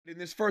In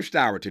this first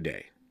hour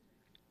today,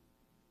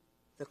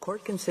 the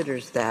court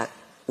considers that,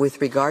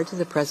 with regard to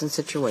the present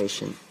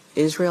situation,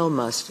 Israel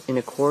must, in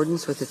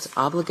accordance with its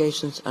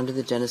obligations under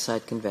the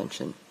Genocide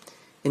Convention,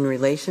 in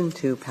relation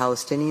to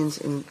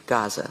Palestinians in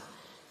Gaza,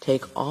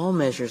 take all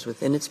measures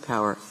within its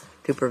power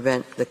to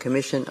prevent the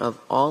commission of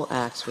all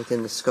acts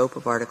within the scope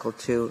of Article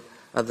 2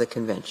 of the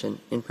Convention,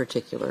 in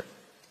particular,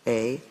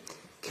 A,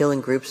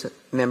 killing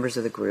members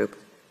of the group,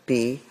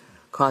 B,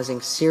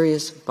 causing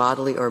serious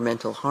bodily or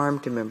mental harm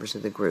to members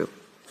of the group,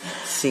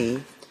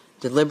 C,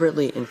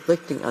 deliberately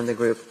inflicting on the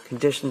group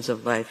conditions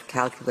of life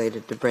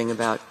calculated to bring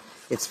about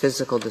its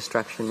physical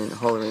destruction in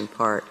whole or in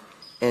part,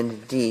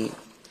 and D,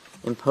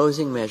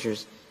 imposing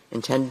measures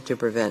intended to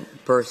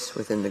prevent births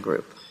within the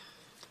group.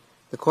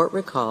 The Court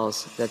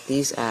recalls that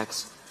these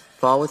acts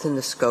fall within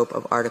the scope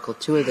of Article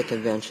 2 of the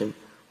Convention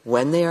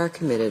when they are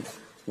committed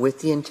with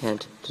the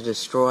intent to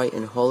destroy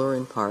in whole or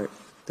in part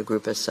the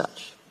group as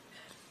such.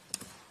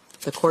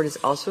 The Court is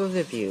also of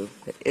the view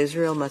that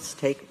Israel must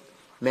take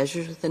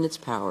measures within its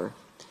power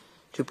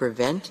to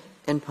prevent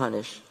and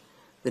punish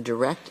the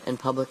direct and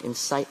public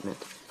incitement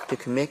to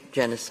commit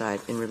genocide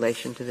in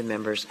relation to the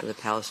members of the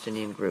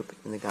Palestinian group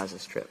in the Gaza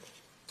Strip.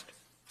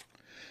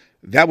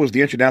 that was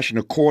the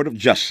International Court of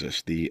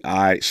Justice, the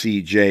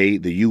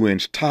ICJ, the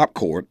UN's top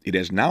court. It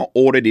has now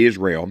ordered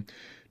Israel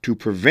to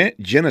prevent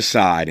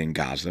genocide in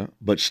Gaza,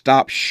 but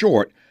stop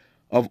short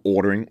of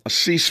ordering a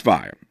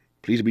ceasefire.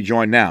 Pleased to be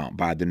joined now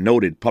by the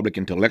noted public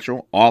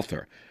intellectual,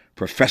 author,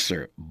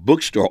 professor,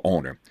 bookstore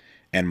owner,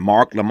 and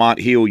Marc Lamont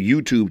Hill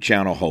YouTube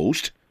channel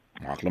host,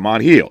 Marc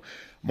Lamont Hill.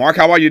 Marc,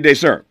 how are you today,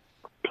 sir?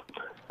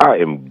 I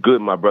am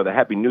good, my brother.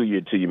 Happy New Year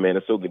to you, man.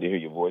 It's so good to hear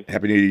your voice.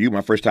 Happy New Year to you.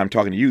 My first time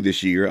talking to you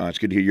this year. It's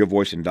good to hear your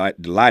voice and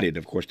delighted,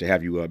 of course, to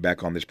have you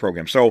back on this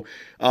program. So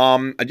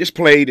I just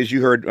played, as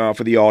you heard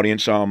for the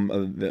audience, a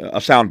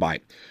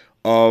soundbite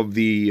of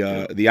the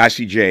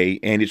ICJ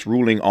and its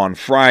ruling on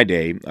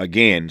Friday,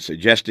 again,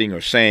 suggesting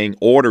or saying,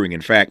 ordering,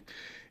 in fact,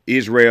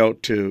 Israel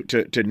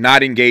to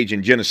not engage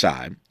in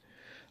genocide.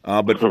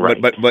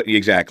 But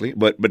exactly.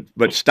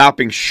 But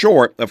stopping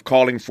short of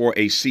calling for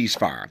a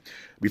ceasefire.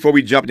 Before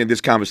we jump into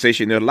this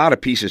conversation, there are a lot of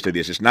pieces to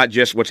this. It's not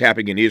just what's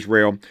happening in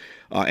Israel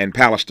and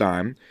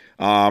Palestine.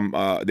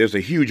 There's a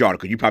huge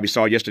article you probably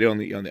saw yesterday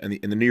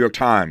in the New York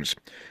Times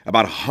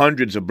about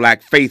hundreds of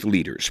black faith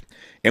leaders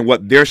and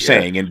what they're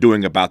saying and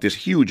doing about this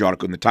huge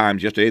article in the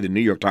Times yesterday, the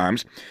New York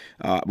Times.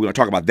 We're going to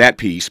talk about that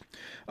piece.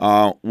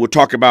 We'll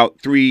talk about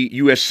 3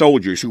 U.S.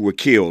 soldiers who were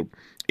killed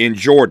in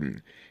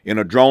Jordan in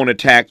a drone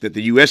attack that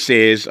the U.S.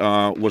 says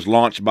was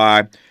launched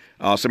by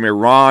some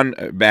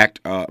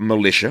Iran-backed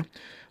militia.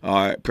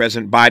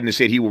 President Biden has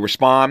said he will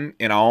respond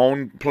in our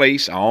own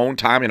place, our own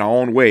time, in our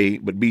own way,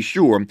 but be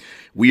sure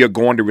we are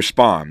going to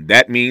respond.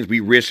 That means we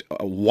risk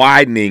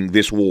widening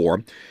this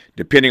war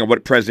depending on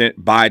what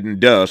President Biden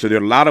does. So there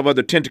are a lot of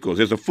other tentacles.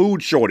 There's a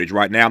food shortage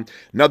right now.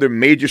 Another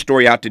major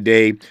story out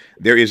today,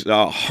 there is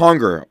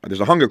hunger. There's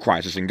a hunger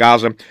crisis in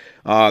Gaza.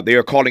 They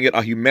are calling it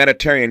a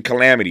humanitarian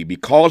calamity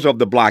because of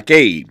the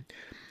blockade.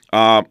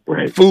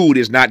 Food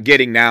is not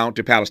getting now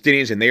to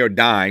Palestinians, and they are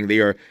dying. They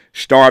are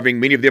starving.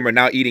 Many of them are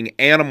now eating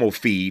animal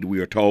feed, we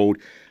are told,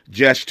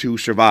 just to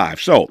survive.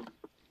 So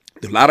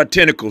there's a lot of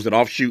tentacles that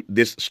offshoot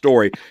this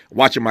story.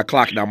 Watching my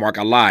clock now, Marc,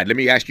 I lied. Let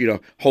me ask you to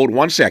hold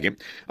 1 second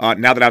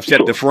now that I've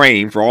set the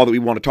frame for all that we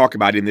want to talk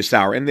about in this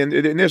hour. And then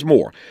there's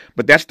more.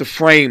 But that's the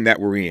frame that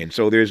we're in.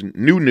 So there's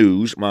new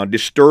news,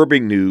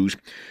 disturbing news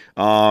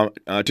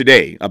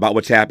today about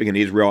what's happening in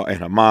Israel and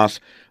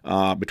Hamas,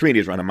 between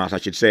Israel and Hamas, I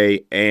should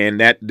say. And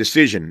that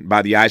decision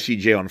by the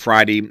ICJ on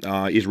Friday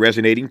is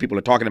resonating. People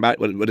are talking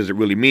about it. What does it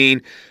really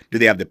mean? Do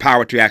they have the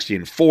power to actually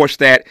enforce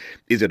that?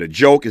 Is it a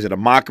joke? Is it a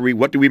mockery?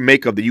 What do we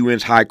make of the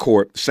UN's High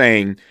Court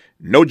saying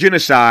no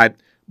genocide,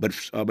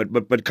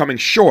 but coming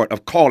short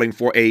of calling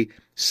for a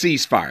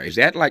ceasefire? Is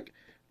that like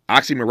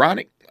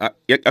oxymoronic?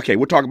 Okay,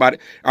 we'll talk about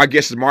it. Our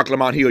guest is Marc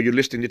Lamont Hill. You're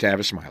listening to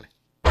Tavis Smiley.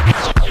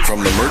 From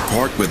Leimert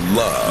Park with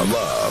love,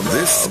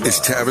 this is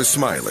Tavis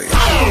Smiley.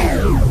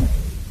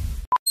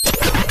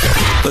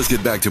 Let's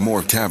get back to more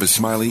of Tavis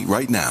Smiley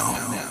right now.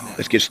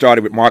 Let's get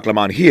started with Marc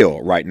Lamont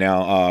Hill right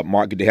now.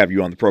 Marc, good to have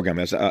you on the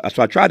program. So I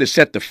tried to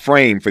set the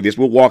frame for this.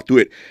 We'll walk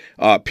through it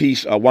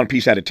one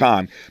piece at a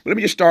time. But let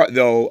me just start,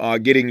 though,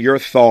 getting your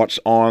thoughts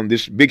on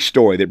this big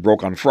story that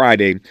broke on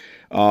Friday.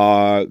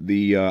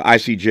 The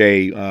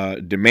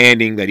ICJ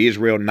demanding that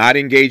Israel not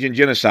engage in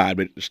genocide,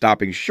 but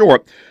stopping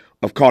short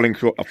of calling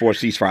for a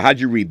ceasefire. How'd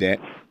you read that?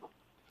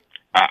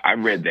 I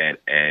read that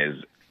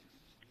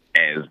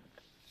as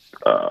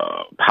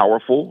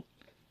powerful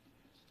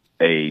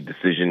a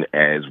decision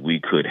as we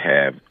could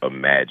have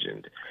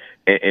imagined.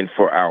 And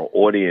for our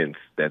audience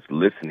that's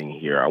listening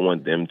here, I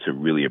want them to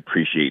really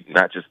appreciate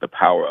not just the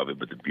power of it,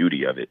 but the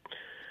beauty of it,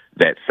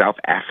 that South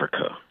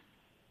Africa,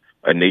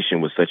 a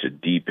nation with such a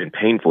deep and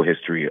painful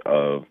history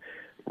of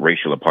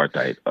racial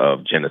apartheid,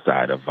 of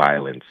genocide, of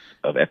violence,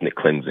 of ethnic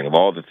cleansing, of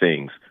all the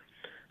things,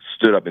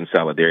 stood up in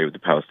solidarity with the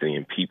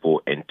Palestinian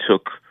people and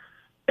took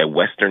a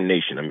Western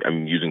nation,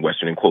 I'm using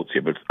Western in quotes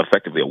here, but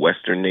effectively a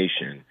Western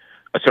nation,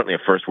 certainly a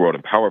first world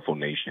and powerful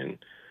nation,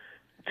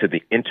 to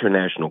the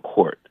international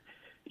court.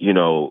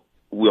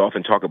 We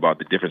often talk about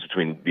the difference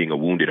between being a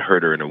wounded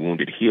herder and a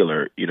wounded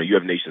healer. You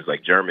have nations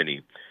like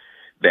Germany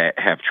that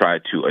have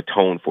tried to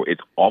atone for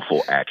its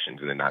awful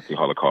actions in the Nazi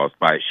Holocaust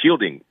by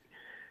shielding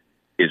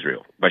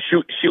Israel, by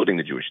shielding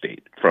the Jewish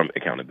state from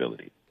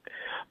accountability.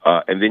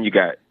 And then you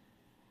got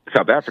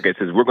South Africa that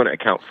says we're going to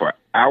account for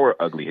our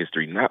ugly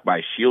history, not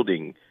by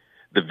shielding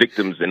the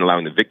victims and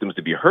allowing the victims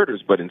to be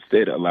herders, but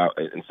instead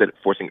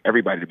forcing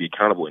everybody to be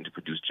accountable and to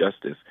produce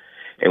justice.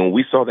 And when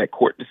we saw that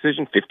court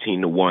decision,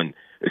 16-1,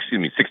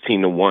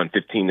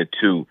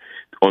 15-2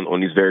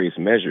 on these various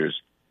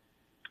measures,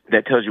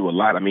 that tells you a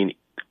lot. I mean,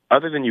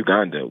 other than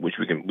Uganda, which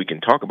we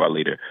can talk about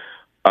later,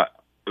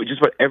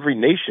 just about every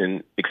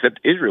nation except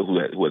Israel,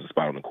 who has a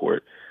spot on the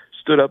court,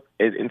 stood up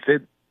and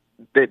said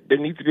that there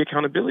needs to be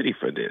accountability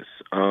for this.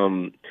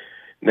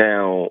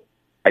 Now,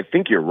 I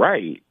think you're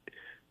right.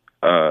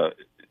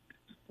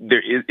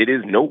 It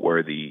is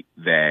noteworthy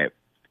that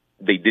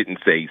they didn't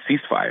say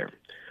ceasefire,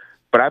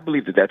 but I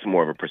believe that that's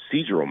more of a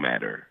procedural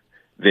matter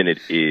than it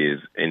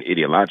is an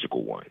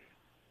ideological one.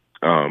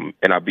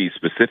 And I'll be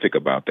specific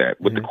about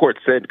that. What the court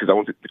said, because I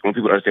want people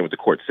to understand what the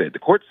court said. The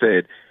court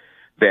said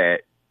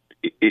that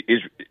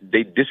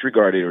they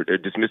disregarded or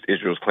dismissed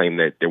Israel's claim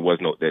that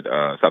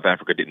South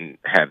Africa didn't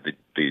have the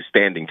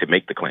standing to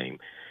make the claim.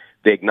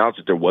 They acknowledged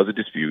that there was a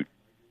dispute.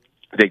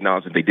 They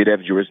acknowledged that they did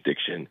have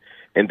jurisdiction,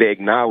 and they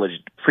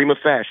acknowledged prima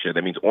facie,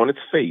 that means on its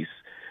face,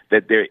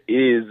 that there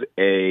is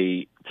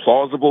a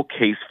plausible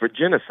case for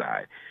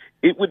genocide.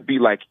 It would be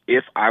like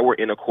if I were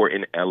in a court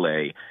in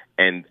L.A.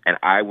 and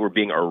I were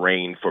being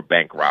arraigned for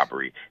bank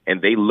robbery,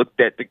 and they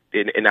looked at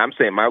and I'm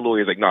saying my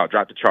lawyer's like, no,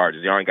 drop the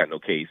charges. Y'all ain't got no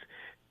case.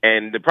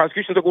 And the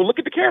prosecution's like, well, look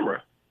at the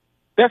camera.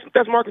 That's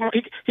Marc Lamont.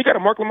 He got a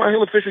Marc Lamont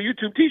Hill official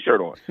YouTube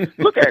T-shirt on.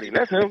 Look at him.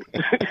 That's him.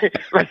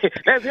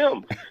 That's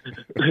him.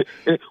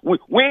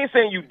 We ain't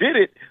saying you did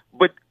it,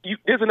 but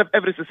there's enough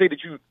evidence to say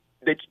that you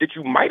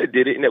might have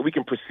did it, and that we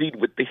can proceed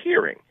with the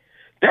hearing.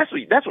 That's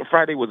what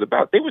Friday was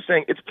about. They were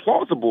saying it's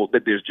plausible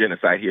that there's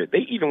genocide here.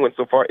 They even went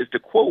so far as to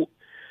quote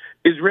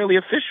Israeli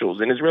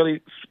officials and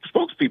Israeli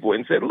spokespeople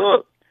and said,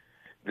 "Look,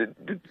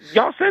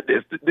 y'all said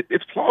this.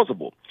 It's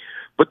plausible."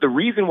 But the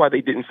reason why they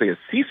didn't say a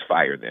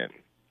ceasefire then,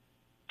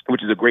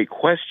 which is a great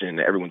question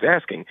that everyone's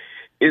asking,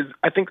 is,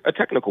 I think, a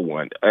technical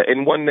one,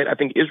 and one that I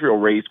think Israel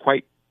raised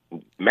quite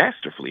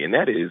masterfully, and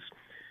that is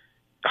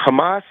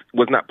Hamas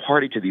was not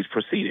party to these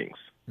proceedings.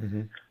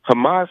 Mm-hmm.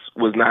 Hamas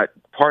was not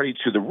party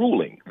to the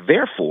ruling.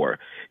 Therefore,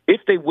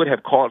 if they would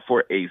have called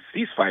for a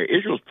ceasefire,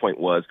 Israel's point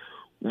was,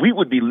 we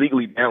would be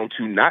legally bound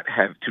to not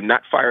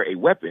fire a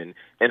weapon,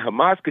 and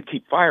Hamas could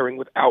keep firing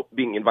without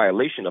being in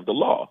violation of the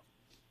law.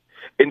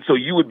 And so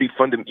you would be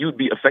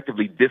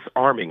effectively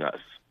disarming us.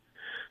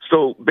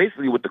 So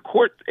basically what the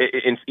court,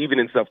 even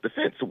in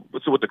self-defense,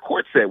 so what the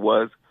court said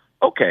was,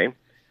 okay,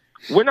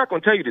 we're not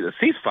going to tell you to a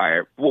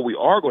ceasefire. What we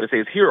are going to say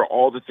is, here are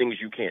all the things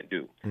you can't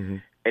do. Mm-hmm.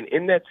 And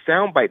in that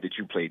soundbite that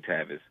you played,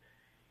 Tavis,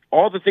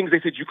 all the things they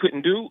said you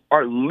couldn't do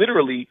are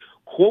literally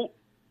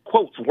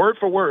quotes, word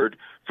for word,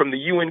 from the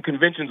UN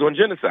Conventions on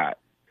Genocide.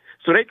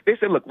 So they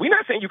said, look, we're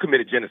not saying you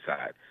committed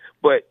genocide,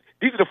 but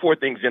these are the 4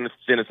 things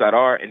genocide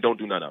are, and don't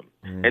do none of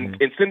them.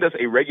 Mm-hmm. And send us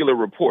a regular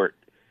report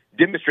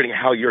demonstrating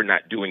how you're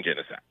not doing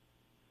genocide.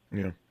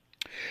 Yeah.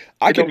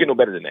 I don't get no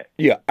better than that.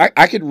 Yeah,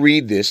 I could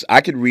read this.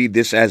 I could read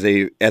this as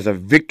a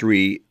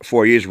victory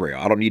for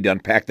Israel. I don't need to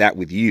unpack that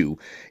with you.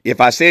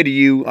 If I say to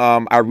you,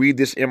 I read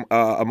this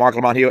Marc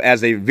Lamont Hill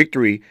as a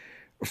victory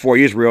for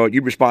Israel,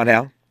 you'd respond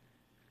how?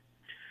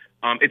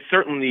 It's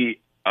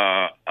certainly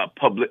a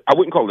public. I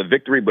wouldn't call it a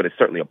victory, but it's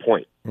certainly a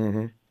point.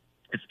 Mm-hmm.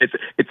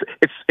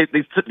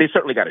 They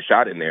certainly got a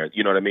shot in there.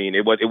 You know what I mean?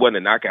 It wasn't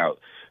a knockout.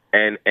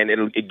 And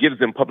it gives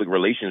them public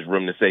relations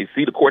room to say,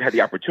 see, the court had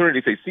the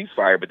opportunity to say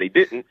ceasefire, but they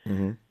didn't.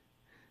 Mm-hmm.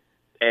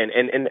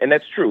 And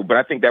that's true. But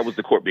I think that was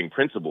the court being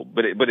principled.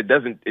 But it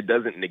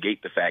doesn't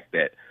negate the fact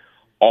that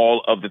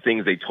all of the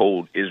things they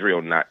told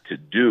Israel not to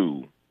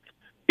do,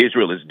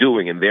 Israel is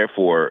doing, and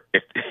therefore,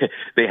 if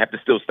they have to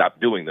still stop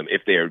doing them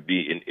if they were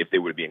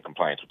to be in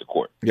compliance with the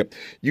court. Yep.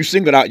 You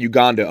singled out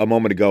Uganda a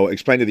moment ago.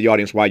 Explain to the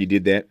audience why you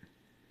did that.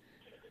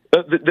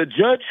 The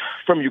judge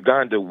from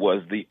Uganda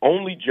was the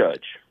only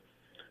judge.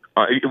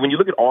 When you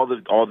look at all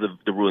the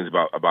rulings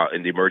about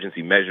in the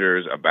emergency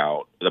measures,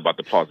 about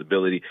the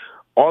plausibility,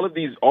 all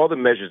the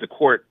measures, the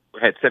court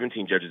had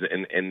 17 judges,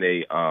 and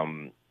they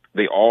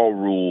all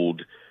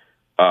ruled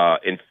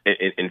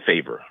in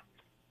favor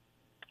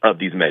of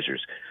these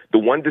measures. The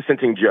one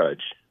dissenting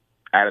judge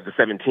out of the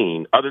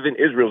 17, other than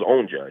Israel's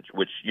own judge,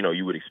 which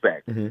you would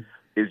expect, mm-hmm.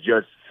 is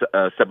Judge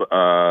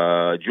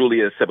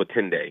Julia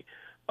Sebutinde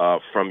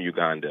from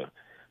Uganda.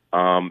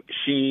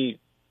 She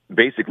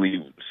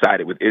basically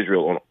sided with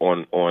Israel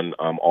on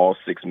all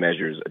 6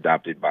 measures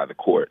adopted by the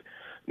court.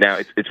 Now,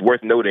 it's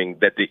worth noting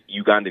that the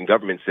Ugandan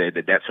government said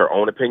that that's her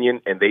own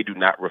opinion, and they do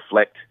not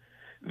reflect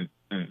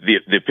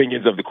the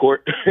opinions of the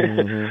court.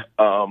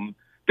 Mm-hmm.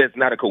 That's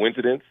not a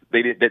coincidence.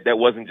 They did that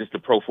wasn't just a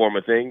pro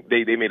forma thing.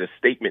 They made a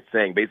statement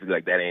saying basically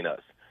like, that ain't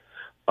us.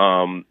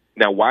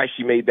 Now, why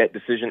she made that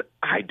decision,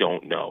 I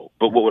don't know.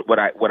 But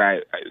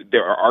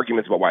there are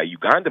arguments about why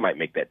Uganda might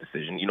make that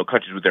decision. You know,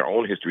 countries with their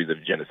own histories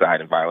of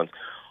genocide and violence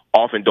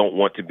often don't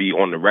want to be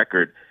on the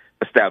record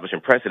establishing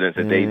precedents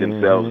that they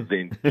themselves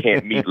then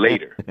can't meet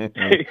later.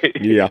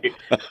 Yeah.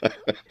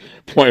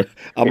 Point.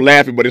 I'm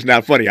laughing, but it's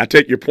not funny. I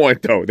take your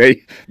point though.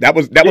 That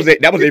was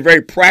a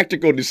very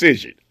practical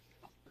decision.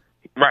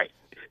 Right.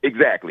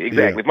 Exactly.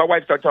 Yeah. If my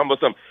wife started talking about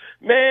something,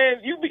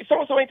 man,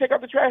 so-and-so ain't take out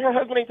the trash, her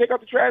husband ain't take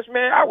out the trash,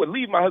 man, I would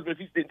leave my husband if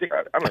he didn't take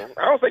out. I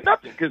don't say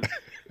nothing, because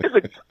there's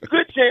a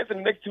good chance in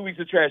the next 2 weeks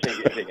the trash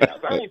ain't getting taken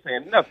out. So I ain't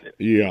saying nothing.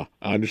 Yeah,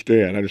 I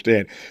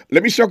understand.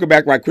 Let me circle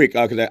back right quick,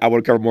 because I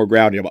want to cover more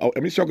ground here.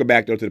 Let me circle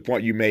back, though, to the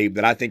point you made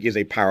that I think is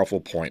a powerful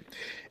point.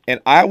 And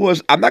I'm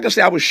not going to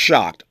say I was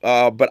shocked,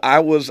 but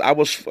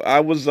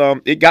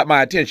it got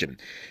my attention.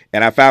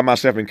 And I found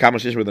myself in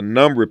conversation with a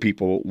number of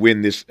people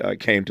when this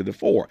came to the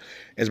fore.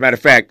 As a matter of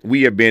fact,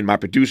 my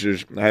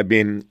producers have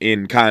been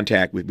in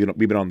contact. We've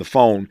been on the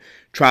phone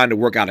trying to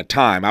work out a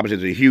time. Obviously,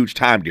 there's a huge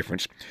time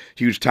difference,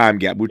 huge time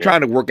gap. We're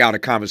trying to work out a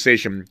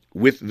conversation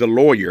with the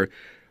lawyer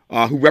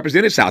who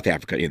represented South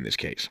Africa in this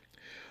case.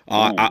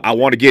 I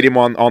want to get him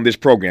on this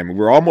program.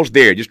 We're almost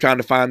there, just trying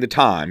to find the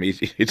time.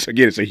 It's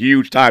a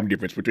huge time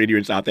difference between here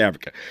and South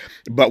Africa,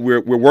 but we're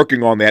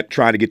working on that,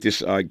 trying to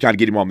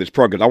get him on this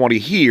program. I want to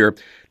hear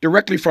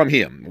directly from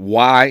him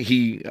why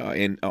he,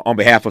 on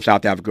behalf of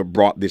South Africa,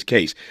 brought this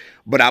case.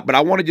 But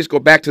I want to just go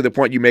back to the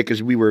point you make, because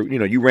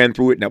you ran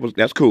through it, and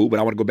that's cool. But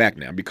I want to go back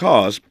now,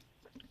 because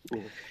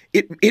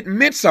it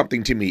meant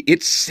something to me.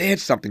 It said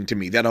something to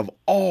me that of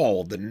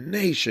all the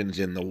nations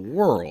in the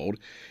world,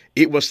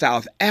 it was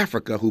South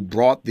Africa who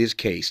brought this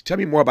case. Tell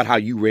me more about how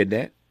you read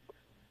that.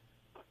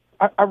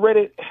 I read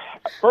it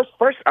first.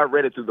 I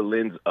read it through the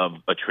lens of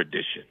a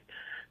tradition.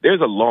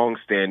 There's a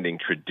long-standing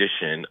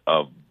tradition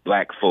of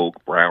black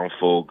folk, brown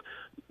folk,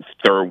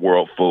 third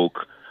world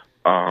folk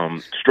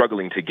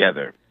struggling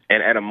together.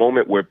 And at a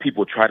moment where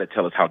people try to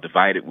tell us how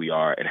divided we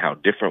are and how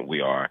different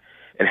we are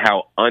and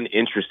how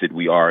uninterested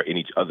we are in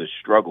each other's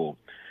struggle,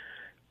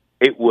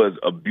 it was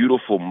a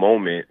beautiful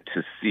moment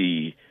to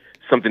see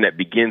something that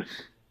begins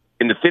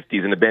in the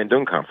 50s in the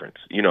Bandung Conference,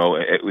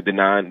 with the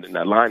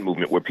non-line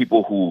movement, where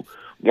people who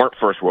weren't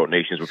first world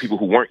nations, where people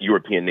who weren't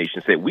European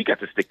nations said, we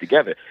got to stick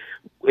together.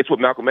 It's what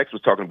Malcolm X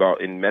was talking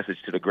about in Message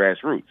to the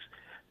Grassroots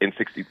in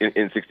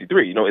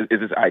 63. Is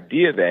this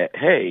idea that,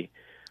 hey,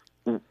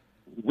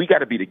 we got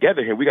to be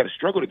together here, we got to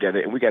struggle together,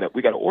 and we got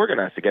to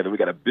organize together, we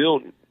got to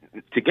build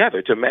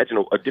together to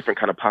imagine a different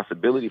kind of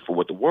possibility for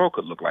what the world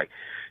could look like.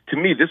 To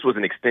me, this was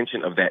an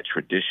extension of that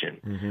tradition.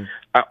 Mm-hmm.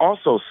 I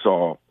also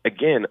saw,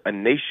 again, a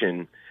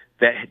nation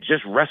that had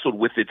just wrestled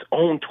with its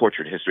own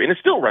tortured history, and it's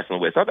still wrestling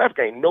with. South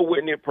Africa ain't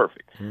nowhere near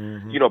perfect.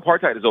 Mm-hmm.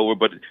 Apartheid is over,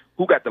 but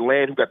who got the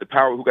land, who got the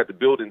power, who got the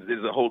buildings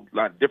is a whole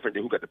lot different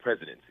than who got the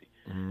presidency.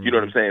 Mm-hmm. You know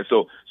what I'm saying?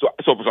 So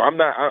I'm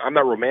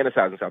not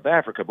romanticizing South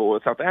Africa, but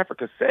what South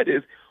Africa said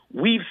is,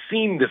 we've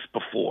seen this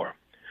before.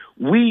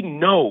 We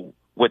know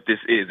what this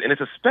is, and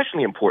it's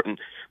especially important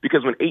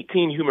because when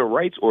 18 human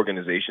rights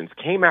organizations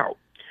came out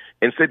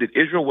and said that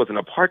Israel was an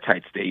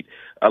apartheid state,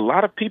 a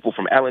lot of people,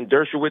 from Alan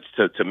Dershowitz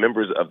to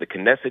members of the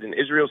Knesset in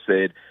Israel,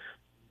 said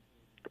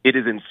it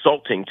is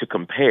insulting to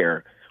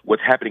compare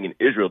what's happening in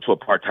Israel to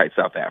apartheid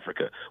South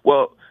Africa.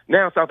 Well,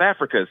 now South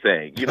Africa is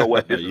saying, you know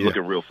what, this is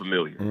looking real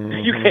familiar.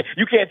 Mm-hmm.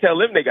 You can't tell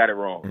them they got it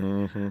wrong.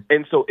 Mm-hmm.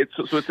 And so it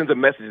sends a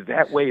message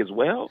that way as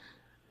well.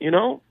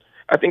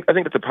 I think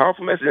it's a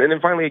powerful message. And then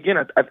finally, again,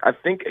 I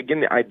think, again,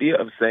 the idea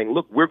of saying,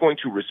 look, we're going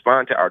to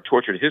respond to our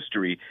tortured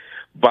history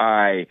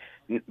by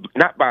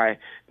not by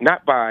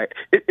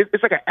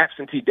it's like an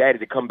absentee daddy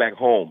to come back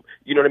home.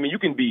 You know what I mean? You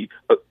can be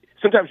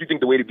sometimes you think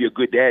the way to be a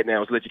good dad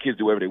now is to let your kids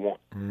do whatever they want.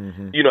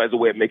 Mm-hmm. As a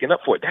way of making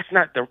up for it. That's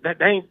not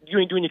you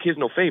ain't doing your kids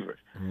no favors.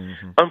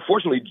 Mm-hmm.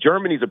 Unfortunately,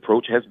 Germany's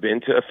approach has been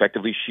to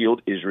effectively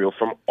shield Israel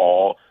from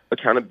all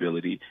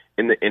accountability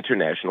in the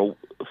international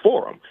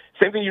forum.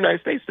 Same thing the United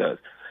States does.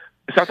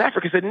 South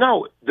Africa said,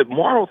 no, the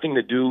moral thing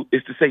to do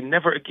is to say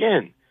never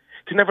again,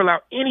 to never allow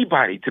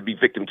anybody to be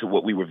victim to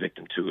what we were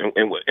victim to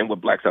and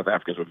what black South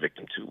Africans were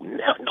victim to.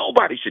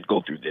 Nobody should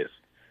go through this.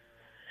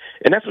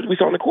 And that's what we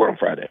saw in the court on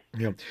Friday.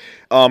 Yeah,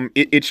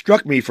 it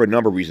struck me for a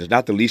number of reasons,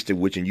 not the least of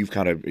which, and you've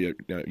kind of you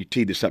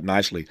teed this up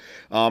nicely,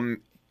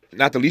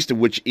 not the least of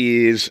which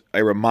is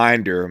a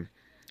reminder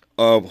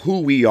of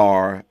who we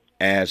are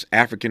as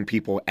African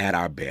people at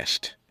our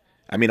best.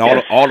 I mean,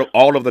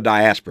 all of the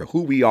diaspora,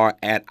 who we are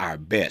at our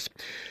best.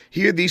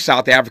 Here these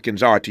South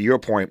Africans are, to your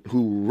point,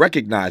 who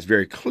recognize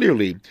very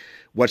clearly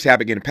what's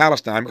happening in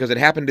Palestine because it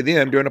happened to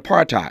them during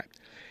apartheid.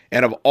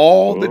 And of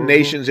all the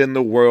nations in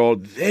the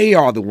world, they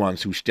are the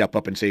ones who step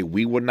up and say,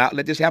 we will not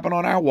let this happen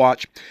on our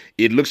watch.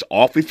 It looks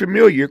awfully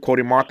familiar,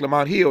 quoting Marc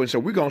Lamont Hill. And so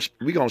we're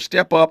gonna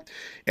step up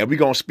and we're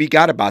gonna speak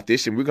out about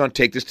this, and we're gonna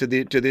take this to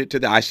the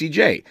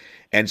ICJ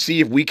and see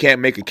if we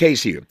can't make a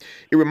case here.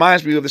 It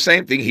reminds me of the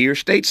same thing here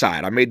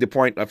stateside. I made the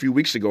point a few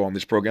weeks ago on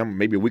this program,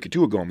 maybe a week or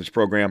two ago on this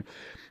program,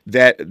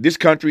 that this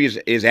country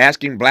is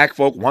asking black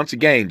folk once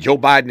again. Joe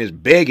Biden is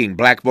begging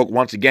black folk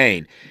once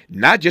again,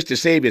 not just to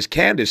save his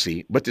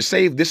candidacy, but to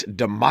save this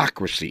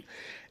democracy.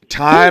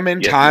 Time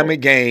and time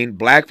again,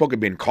 black folk have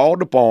been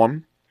called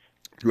upon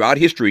throughout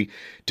history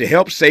to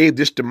help save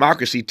this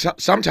democracy,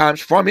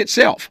 sometimes from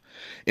itself.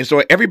 And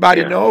so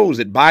everybody knows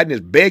that Biden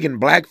is begging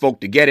black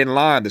folk to get in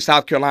line. The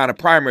South Carolina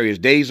primary is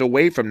days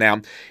away from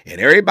now, and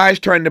everybody's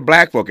turning to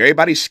black folk.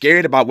 Everybody's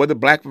scared about whether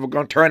black folk are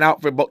going to turn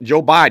out for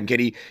Joe Biden.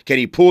 Can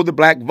he pull the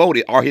black vote?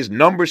 Are his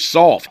numbers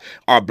soft?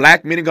 Are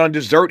black men going to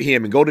desert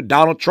him and go to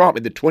Donald Trump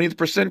in the 20th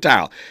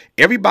percentile?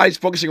 Everybody's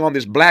focusing on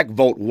this black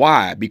vote.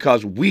 Why?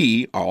 Because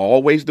we are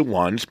always the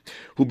ones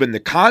who've been the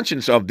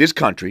conscience of this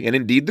country and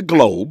indeed the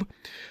globe.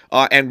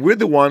 And we're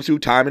the ones who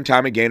time and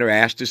time again are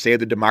asked to save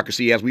the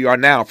democracy as we are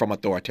now from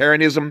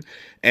authoritarianism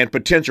and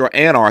potential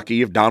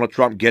anarchy if Donald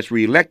Trump gets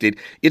reelected.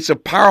 It's a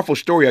powerful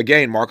story,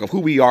 again, Mark, of who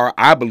we are,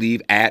 I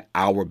believe, at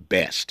our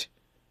best.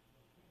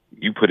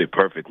 You put it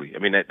perfectly. I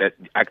mean,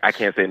 I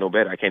can't say no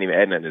better. I can't even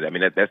add nothing to that. I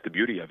mean, that's the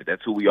beauty of it.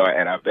 That's who we are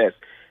at our best.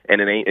 And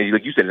it ain't,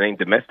 like you said, it ain't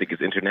domestic.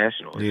 It's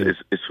international. Yeah.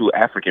 It's who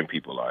African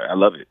people are. I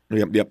love it.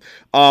 Yep.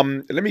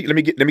 Let me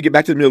get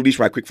back to the Middle East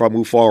right quick before I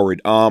move forward.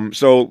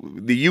 So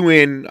the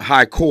UN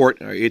High Court,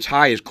 its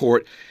highest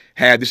court,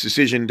 had this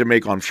decision to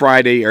make on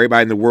Friday.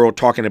 Everybody in the world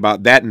talking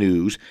about that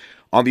news.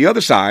 On the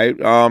other side,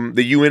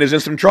 the UN is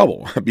in some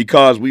trouble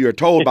because we are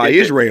told by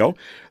Israel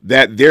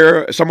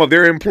that some of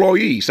their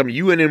employees, some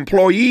UN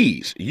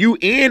employees,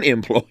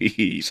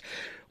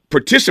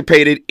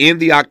 participated in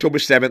the October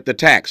 7th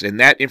attacks. And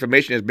that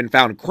information has been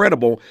found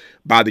credible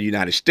by the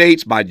United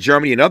States, by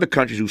Germany, and other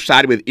countries who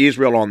sided with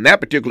Israel on that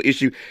particular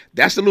issue.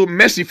 That's a little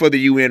messy for the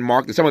UN,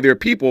 Mark, that some of their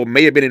people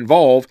may have been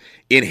involved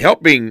in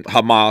helping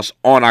Hamas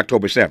on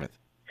October 7th.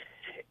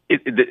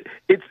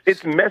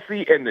 It's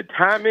messy, and the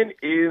timing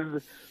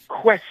is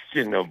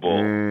questionable.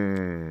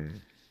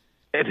 And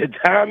the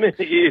timing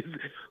is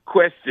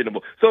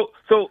questionable. So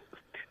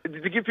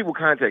to give people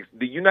context,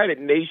 the United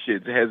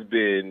Nations has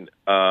been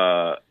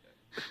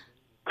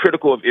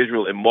critical of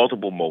Israel in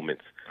multiple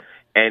moments.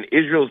 And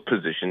Israel's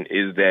position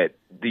is that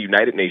the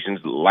United Nations,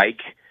 like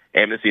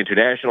Amnesty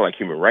International, like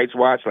Human Rights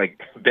Watch,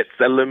 like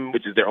B'Tselem,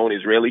 which is their own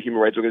Israeli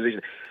human rights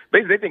organization,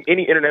 basically they think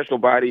any international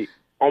body,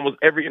 almost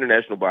every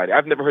international body,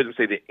 I've never heard them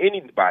say that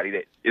anybody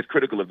that is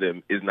critical of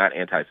them is not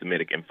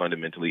anti-Semitic and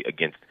fundamentally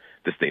against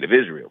the state of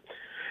Israel.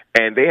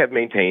 And they have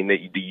maintained that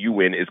the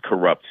UN is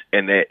corrupt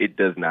and that it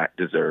does not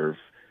deserve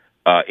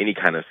any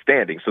kind of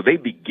standing. So they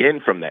begin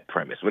from that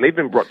premise. When they've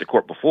been brought to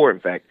court before, in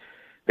fact,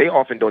 they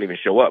often don't even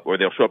show up, or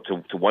they'll show up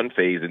to one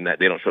phase and that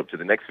they don't show up to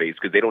the next phase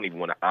because they don't even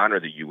want to honor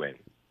the UN.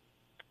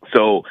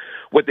 So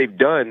what they've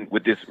done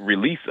with this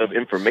release of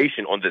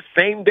information on the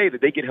same day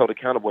that they get held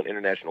accountable in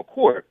international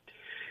court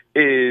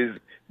is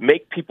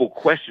make people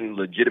question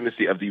the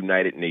legitimacy of the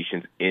United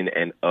Nations in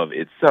and of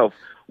itself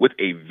with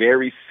a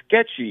very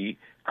sketchy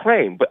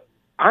claim. But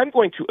I'm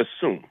going to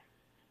assume,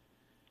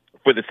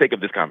 for the sake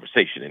of this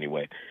conversation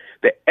anyway,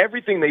 that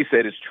everything they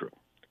said is true.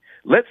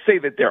 Let's say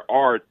that there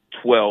are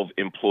 12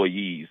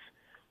 employees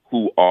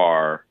who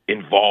are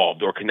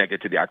involved or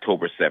connected to the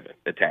October 7th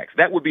attacks.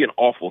 That would be an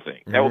awful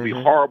thing. That would be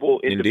horrible,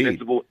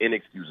 indefensible,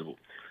 inexcusable.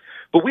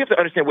 But we have to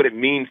understand what it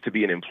means to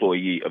be an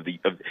employee of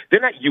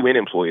they're not UN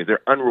employees,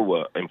 they're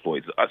UNRWA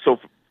employees. So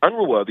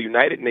UNRWA, the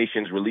United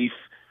Nations Relief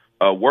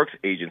Works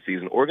Agency,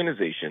 is an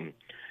organization,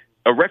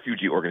 a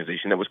refugee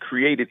organization that was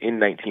created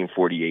in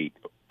 1948,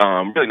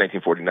 really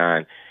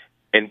 1949,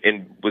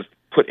 and was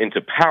put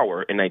into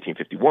power in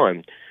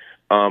 1951.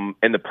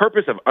 And the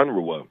purpose of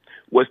UNRWA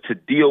was to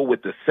deal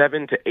with the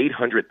 700,000 to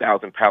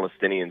 800,000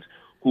 Palestinians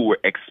who were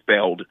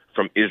expelled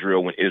from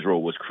Israel when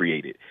Israel was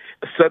created.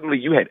 Suddenly,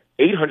 you had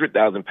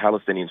 800,000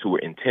 Palestinians who were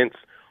in tents,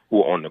 who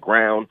were on the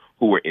ground,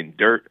 who were in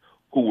dirt,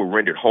 who were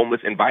rendered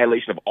homeless in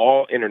violation of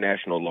all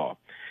international law.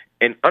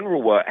 And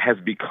UNRWA has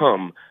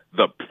become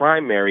the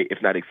primary,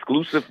 if not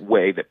exclusive,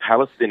 way that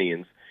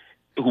Palestinians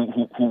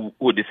who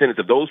are descendants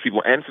of those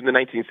people and from the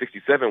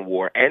 1967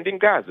 war and in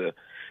Gaza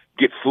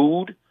get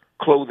food,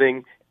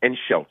 clothing, and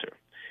shelter.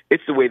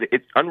 It's the way that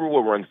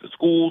UNRWA runs the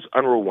schools,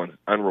 UNRWA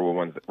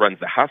runs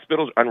the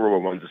hospitals,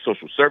 UNRWA runs the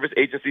social service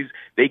agencies.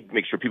 They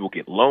make sure people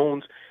get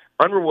loans.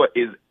 UNRWA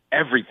is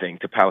everything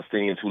to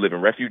Palestinians who live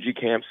in refugee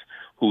camps,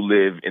 who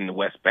live in the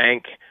West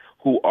Bank,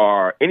 who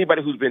are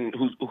anybody who's been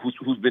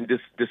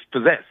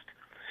dispossessed.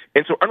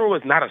 And so UNRWA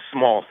is not a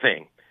small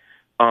thing.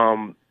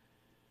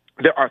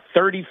 There are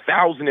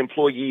 30,000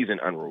 employees in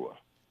UNRWA.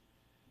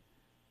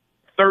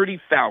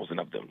 30,000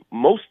 of them.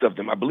 Most of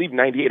them, I believe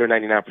 98 or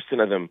 99%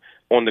 of them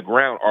on the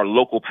ground are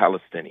local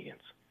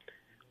Palestinians.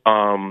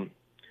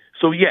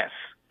 So yes,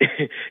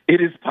 it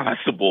is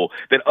possible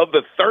that of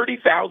the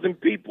 30,000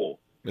 people,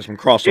 there's some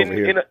crossover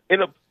here.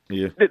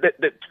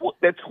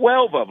 That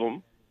 12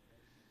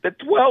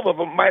 of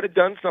them might have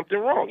done something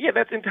wrong. Yeah,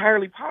 that's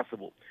entirely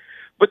possible.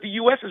 But the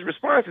U.S.'s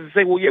response is to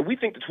say, well, yeah, we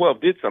think the 12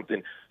 did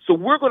something, so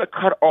we're going to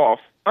cut off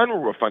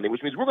UNRWA funding,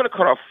 which means we're going to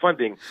cut off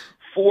funding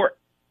for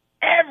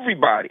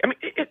everybody. I mean,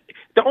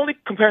 the only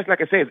comparison I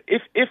can say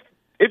is if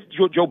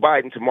Joe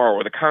Biden tomorrow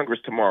or the Congress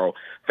tomorrow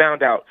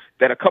found out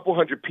that a couple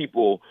hundred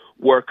people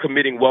were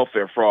committing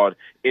welfare fraud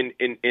in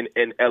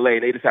L.A.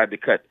 and they decided to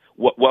cut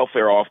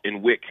welfare off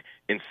in WIC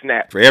and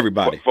SNAP for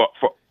everybody.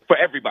 For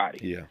everybody.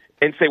 Yeah.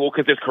 And say, well,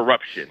 because there's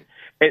corruption.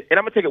 And I'm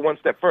gonna take it one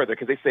step further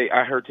because they say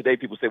I heard today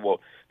people say, well,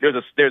 there's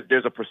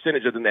a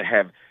percentage of them that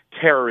have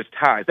terrorist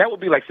ties. That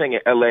would be like saying in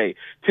L.A.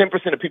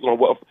 10% of people on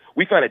wealth.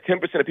 We find that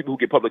 10% of people who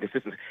get public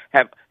assistance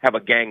have a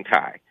gang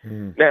tie.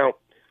 Now,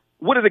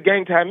 what does a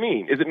gang tie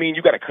mean? Does it mean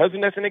you got a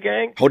cousin that's in a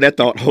gang? Hold that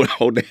thought.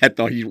 Hold that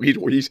thought.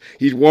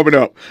 He's warming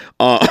up.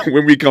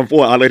 When we come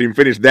forward, I'll let him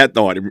finish that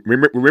thought.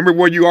 Remember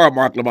where you are,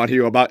 Marc Lamont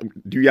Hill, about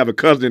do you have a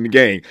cousin in the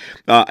gang?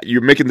 You're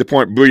making the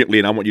point brilliantly,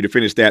 and I want you to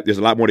finish that. There's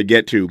a lot more to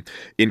get to,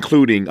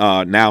 including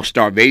now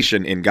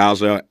starvation in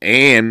Gaza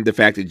and the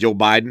fact that Joe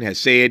Biden has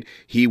said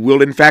he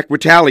will, in fact,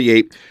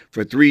 retaliate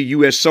for 3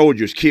 U.S.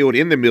 soldiers killed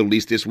in the Middle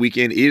East this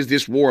weekend. Is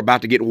this war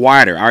about to get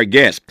wider? Our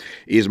guest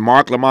is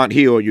Marc Lamont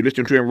Hill. You're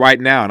listening to him right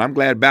now, and I'm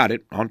glad about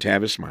it on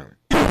Tavis Smiley.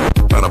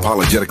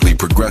 Unapologetically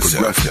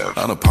progressive.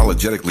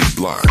 Unapologetically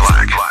black.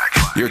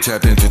 You're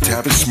tapped into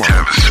Tavis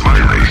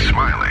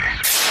Smiley.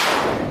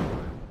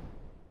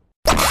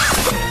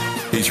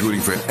 He's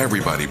rooting for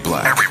everybody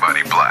black.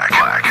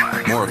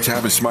 More of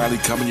Tavis Smiley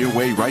coming your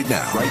way right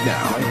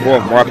now. More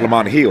of Marc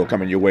Lamont Hill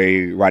coming your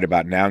way right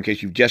about now. In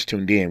case you've just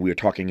tuned in, we were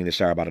talking in this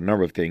hour about a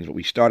number of things, but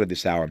we started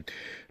this hour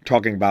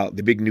talking about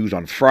the big news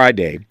on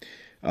Friday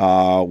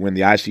when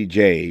the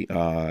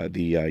ICJ,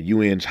 the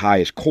UN's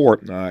highest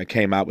court,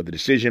 came out with a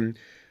decision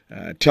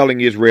telling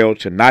Israel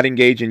to not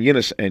engage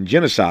in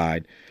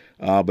genocide,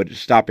 but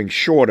stopping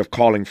short of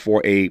calling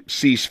for a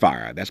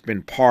ceasefire. That's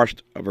been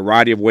parsed a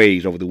variety of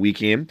ways over the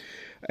weekend,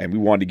 and we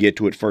wanted to get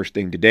to it first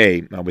thing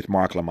today with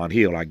Marc Lamont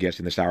Hill, I guess,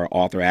 in this hour,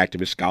 author,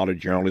 activist, scholar,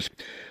 journalist,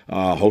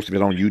 host of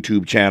his own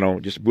YouTube channel,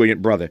 just a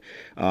brilliant brother,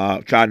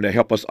 trying to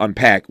help us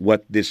unpack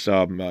what this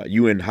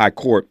UN High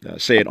Court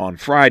said on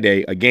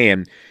Friday,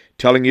 again,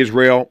 telling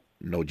Israel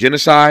no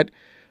genocide.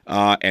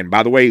 And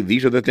by the way,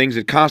 these are the things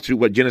that constitute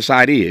what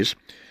genocide is,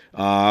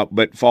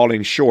 but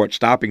stopping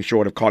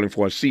short of calling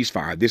for a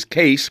ceasefire. This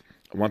case,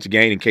 once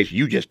again, in case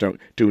you just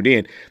tuned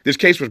in, this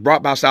case was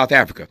brought by South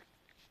Africa.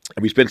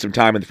 And we spent some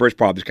time in the first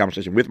part of this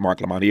conversation with Marc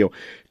Lamont Hill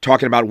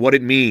talking about what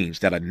it means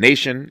that a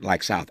nation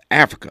like South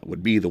Africa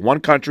would be the one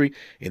country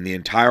in the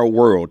entire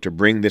world to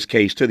bring this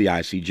case to the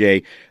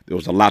ICJ. There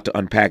was a lot to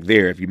unpack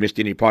there. If you missed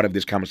any part of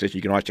this conversation,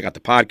 you can always check out the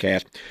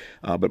podcast.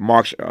 But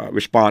Marc's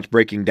response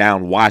breaking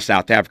down why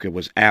South Africa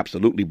was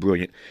absolutely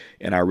brilliant.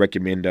 And I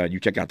recommend you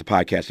check out the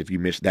podcast if you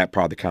missed that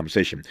part of the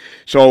conversation.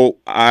 So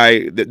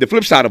the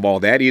flip side of all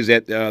that is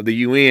that the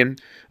UN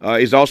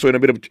is also in a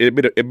bit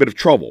of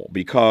trouble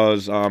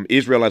because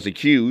Israel has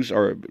accused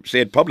or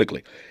said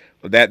publicly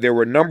that there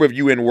were a number of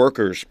UN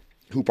workers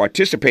who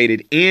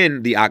participated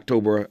in the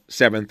October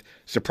 7th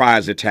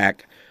surprise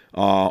attack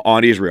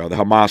on Israel, the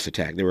Hamas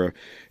attack. There were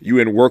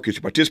UN workers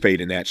who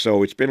participated in that.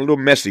 So it's been a little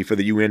messy for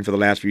the UN for the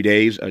last few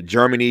days.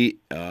 Germany,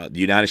 the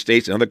United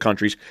States, and other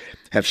countries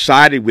have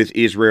sided with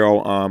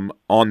Israel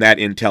on that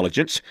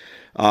intelligence.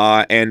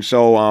 And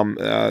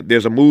so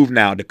there's a move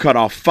now to cut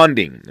off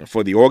funding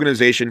for the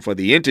organization, for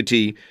the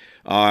entity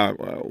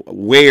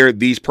where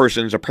these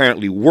persons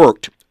apparently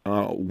worked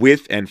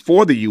with and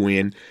for the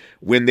UN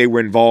when they were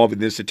involved in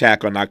this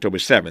attack on October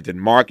 7th. And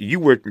Marc, you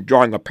were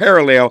drawing a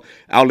parallel.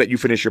 I'll let you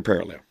finish your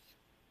parallel.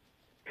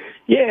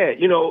 Yeah,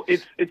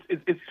 it's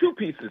 2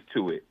 pieces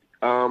to it.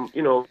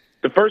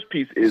 The first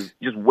piece is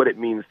just what it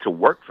means to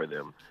work for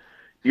them.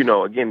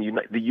 Again,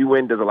 the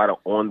UN does a lot of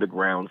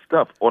on-the-ground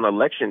stuff. On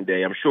election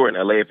day, I'm sure in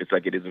LA, if it's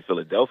like it is in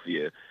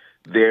Philadelphia,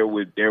 there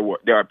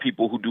are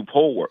people who do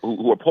poll work,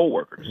 who are poll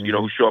workers,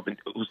 who show up and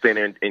who stand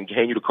there and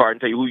hand you the card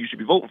and tell you who you should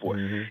be voting for.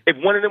 If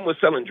one of them was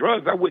selling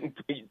drugs,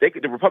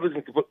 the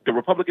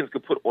Republicans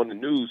could put on the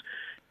news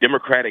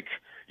Democratic,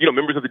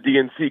 members of the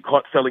DNC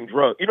caught selling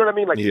drugs. You know what I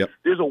mean? Like,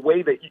 There's a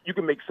way that you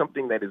can make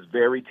something that is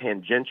very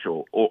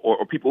tangential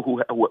or people who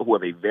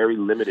have a very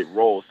limited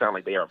role sound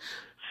like they are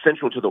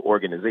central to the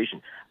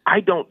organization. I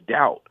don't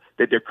doubt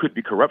that there could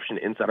be corruption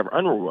inside of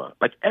UNRWA.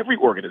 Like every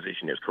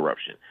organization, there's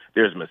corruption.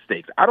 There's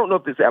mistakes. I don't know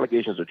if these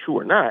allegations are true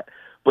or not,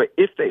 but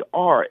if they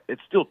are,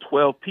 it's still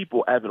 12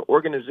 people out of an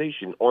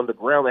organization on the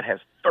ground that has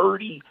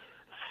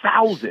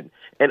 30,000.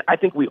 And I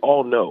think we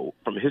all know,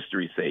 from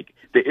history's sake,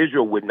 that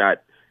Israel would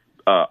not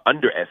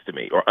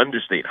underestimate or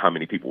understate how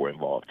many people were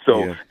involved.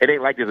 So It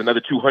ain't like there's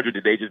another 200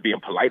 that they just being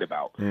polite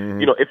about.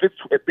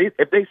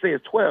 If they say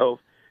it's 12,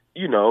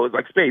 it's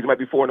like spades. It might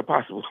be 4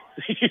 impossible.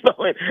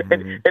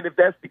 And if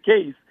that's the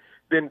case,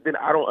 then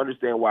I don't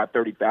understand why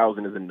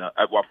 30,000 is enough.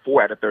 Why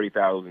 4 out of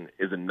 30,000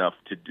 is enough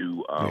to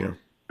do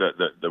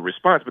the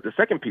response. But the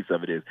second piece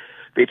of it is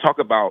they talk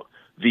about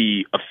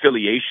the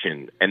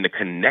affiliation and the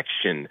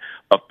connection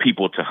of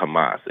people to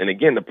Hamas. And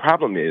again, the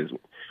problem is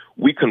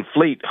we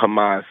conflate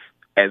Hamas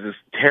as this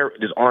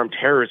armed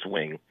terrorist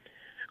wing,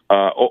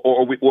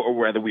 or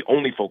rather we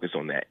only focus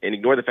on that and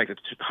ignore the fact that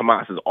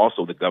Hamas is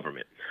also the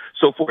government.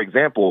 So, for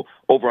example,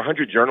 over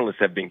 100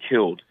 journalists have been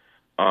killed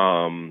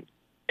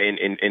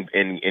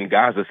in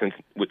Gaza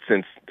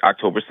since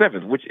October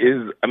 7th, which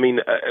is,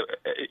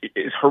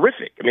 is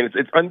horrific. I mean,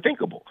 it's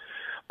unthinkable.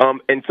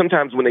 And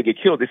sometimes when they get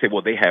killed, they say,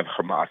 well, they have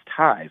Hamas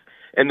ties,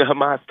 and the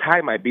Hamas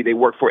tie might be they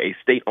work for a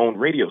state-owned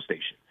radio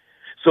station.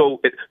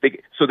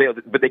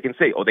 But they can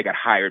say, oh, they got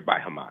hired by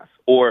Hamas,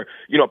 or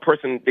a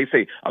person. They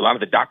say a lot of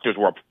the doctors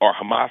are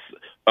Hamas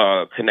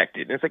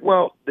connected, and it's like,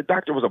 well, the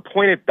doctor was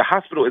appointed. The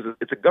hospital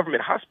it's a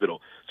government hospital,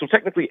 so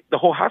technically the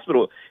whole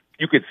hospital,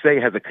 you could say,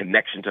 has a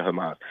connection to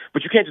Hamas.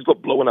 But you can't just go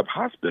blowing up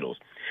hospitals.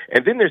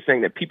 And then they're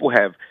saying that people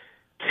have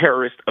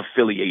terrorist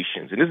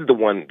affiliations, and this is the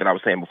one that I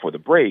was saying before the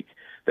break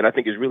that I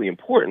think is really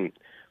important,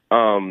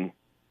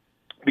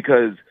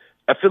 because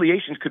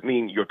affiliations could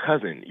mean your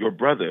cousin, your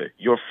brother,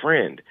 your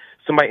friend,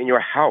 somebody in your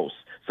house,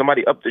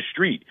 somebody up the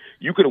street.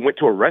 You could have went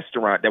to a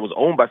restaurant that was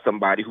owned by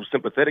somebody who's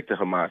sympathetic to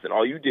Hamas, and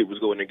all you did was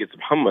go in there and get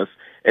some hummus,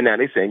 and now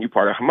they're saying you're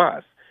part of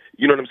Hamas.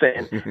 You know what I'm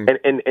saying?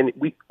 and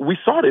we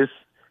saw this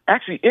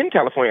actually in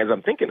California, as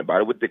I'm thinking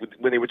about it,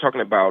 when they were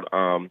talking about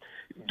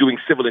doing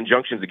civil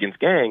injunctions against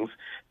gangs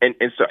and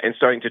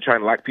starting to try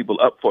and lock people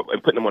up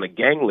and putting them on a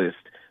gang list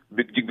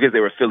because they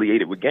were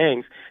affiliated with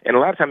gangs. And a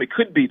lot of time it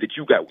could be that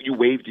you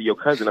waved to your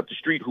cousin up the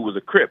street who was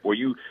a Crip, or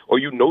you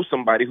know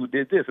somebody who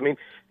did this. I mean,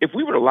 if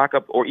we were to lock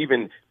up or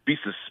even be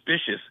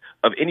suspicious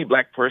of any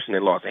black person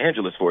in Los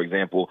Angeles, for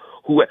example,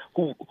 who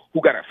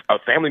got a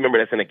family member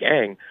that's in a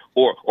gang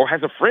or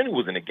has a friend who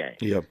was in a gang.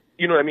 Yeah.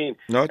 You know what I mean?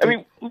 No,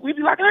 we'd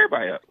be locking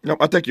everybody up. No,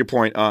 I take your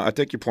point.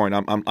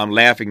 I'm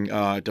laughing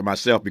to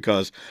myself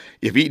because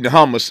if eating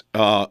hummus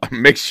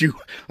makes you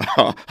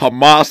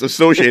Hamas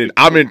associated,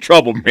 I'm in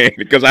trouble, man.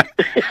 Because I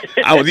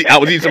was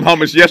eating some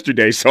hummus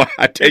yesterday, so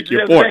I take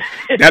your point.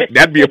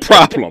 That'd be a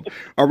problem,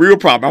 a real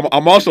problem.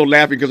 I'm also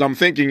laughing because I'm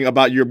thinking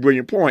about your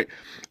brilliant point.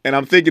 And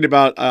I'm thinking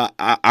about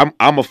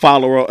I'm a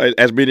follower,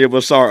 as many of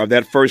us are, of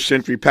that first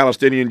century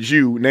Palestinian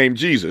Jew named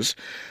Jesus.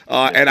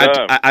 And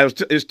I was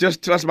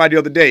just telling somebody the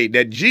other day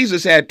that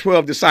Jesus had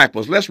 12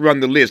 disciples. Let's run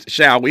the list,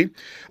 shall we?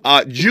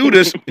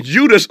 Judas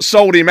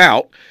sold him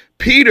out.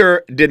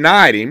 Peter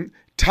denied him.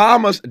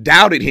 Thomas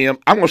doubted him.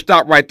 I'm going to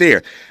stop right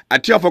there. I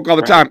tell folk all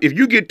the time, if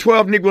you get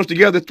 12 Negroes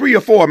together, 3 or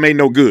 4 may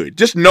no good.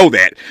 Just know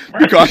that.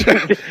 Because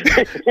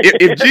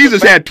if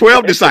Jesus had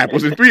 12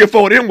 disciples and 3 or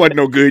 4 of them wasn't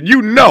no good,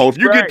 if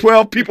you get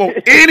 12 people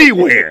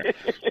anywhere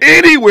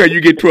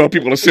you get 12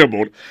 people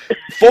assembled,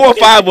 4 or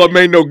 5 of them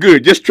ain't no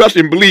good. Just trust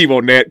and believe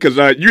on that, because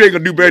you ain't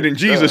going to do better than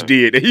Jesus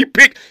did. And he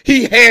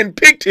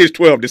handpicked his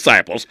 12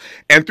 disciples,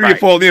 and 3 or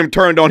 4 of them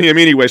turned on him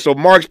anyway. So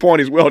Mark's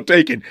point is well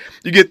taken.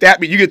 You get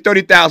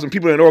 30,000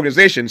 people in an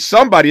organization,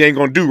 somebody ain't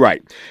going to do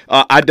right.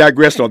 I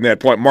digress on that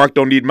point. Mark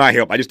don't need my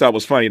help. I just thought it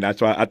was funny, and that's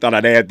why I thought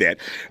I'd add that.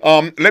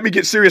 Let me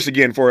get serious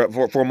again for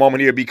a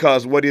moment here,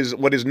 because what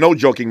is no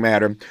joking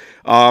matter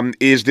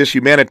is this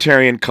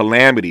humanitarian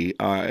calamity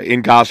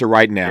in Gaza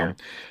right now.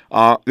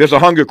 There's a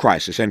hunger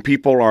crisis, and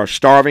people are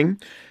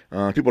starving.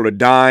 People are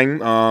dying.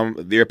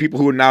 There are people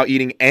who are now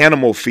eating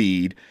animal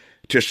feed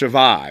to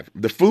survive.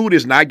 The food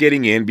is not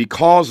getting in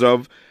because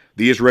of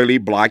the Israeli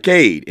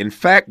blockade. In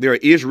fact, there are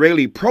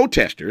Israeli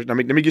protesters. Let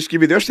me just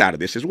give you their side of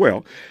this as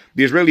well.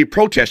 The Israeli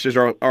protesters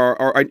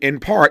are in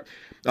part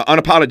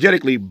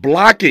unapologetically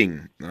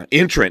blocking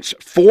entrance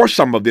for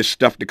some of this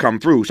stuff to come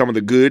through, some of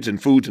the goods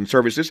and foods and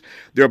services.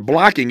 They're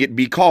blocking it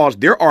because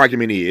their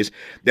argument is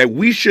that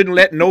we shouldn't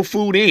let no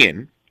food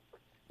in,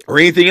 or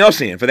anything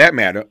else in, for that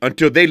matter,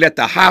 until they let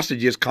the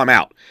hostages come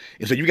out.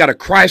 And so you got a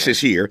crisis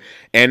here,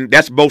 and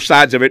that's both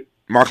sides of it.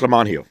 Marc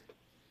Lamont Hill.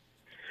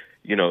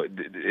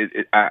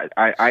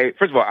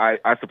 First of all,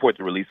 I support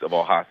the release of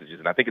all hostages,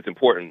 and I think it's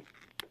important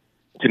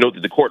to note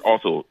that the court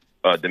also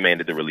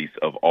demanded the release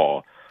of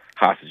all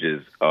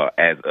hostages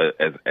as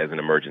an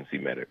emergency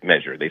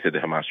measure. They said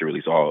that Hamas should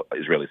release all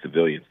Israeli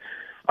civilians.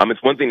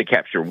 It's one thing to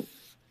capture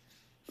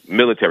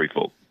military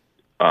folk.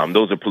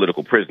 Those are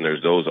political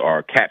prisoners. Those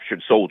are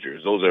captured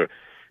soldiers. Those are,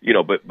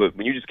 but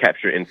when you just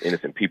capture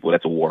innocent people,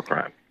 that's a war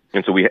crime.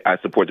 And so I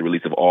support the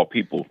release of all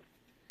people.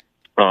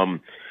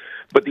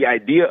 But the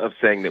idea of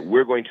saying that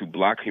we're going to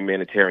block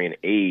humanitarian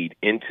aid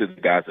into the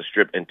Gaza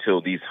Strip until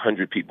these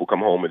 100 people come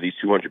home, or these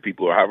 200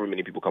 people, or however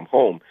many people come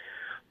home,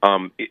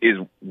 is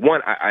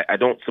one. I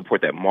don't support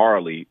that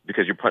morally,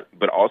 because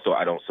but also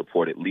I don't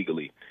support it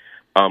legally.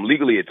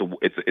 Legally,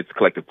 it's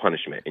collective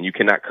punishment, and you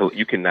cannot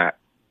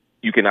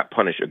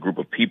punish a group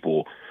of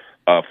people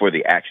for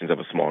the actions of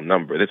a small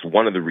number. That's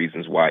one of the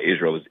reasons why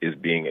Israel is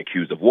being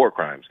accused of war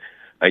crimes,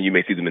 and you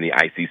may see them in the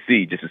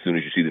ICC just as soon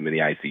as you see them in the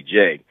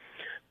ICJ.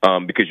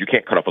 Because you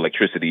can't cut off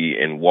electricity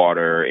and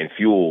water and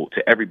fuel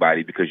to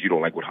everybody because you don't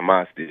like what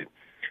Hamas did.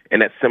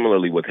 And that's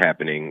similarly what's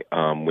happening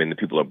when the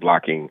people are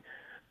blocking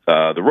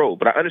the road.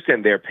 But I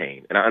understand their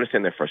pain, and I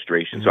understand their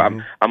frustration. Mm-hmm.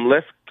 So I'm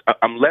less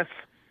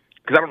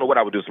because I don't know what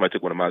I would do if somebody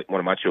took one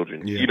of my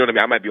children. Yeah. You know what I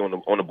mean? I might be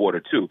on the border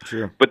too.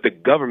 Sure. But the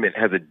government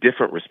has a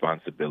different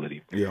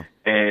responsibility. Yeah.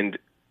 And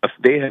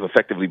they have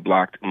effectively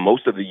blocked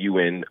most of the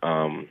UN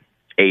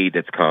aid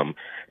that's come.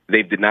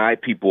 They've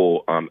denied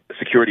people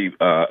security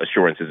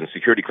assurances and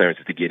security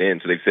clearances to get in.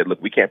 So they've said, look,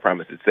 we can't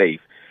promise it's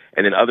safe.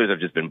 And then others have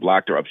just been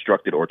blocked or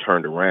obstructed or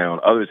turned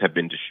around. Others have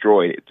been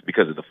destroyed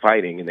because of the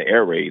fighting and the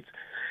air raids.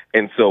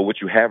 And so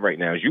what you have right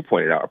now, as you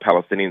pointed out, are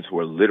Palestinians who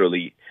are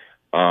literally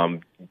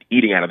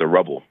eating out of the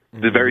rubble.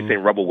 The very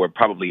same rubble where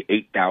probably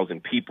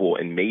 8,000 people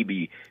and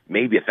maybe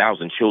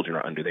 1,000 children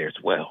are under there as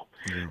well.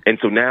 And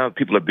so now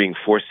people are being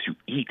forced to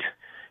eat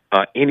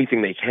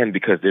anything they can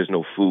because there's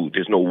no food,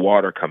 there's no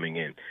water coming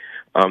in.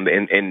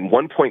 And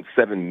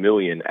 1.7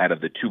 million out of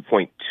the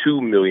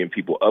 2.2 million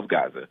people of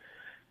Gaza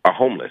are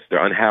homeless.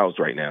 They're unhoused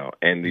right now,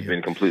 and they've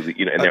been completely,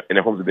 and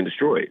their homes have been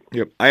destroyed.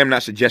 Yep. I am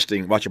not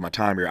suggesting, watching my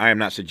time here, I am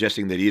not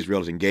suggesting that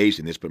Israel is engaged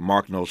in this, but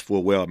Mark knows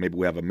full well, maybe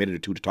we have a minute or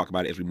two to talk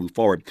about it as we move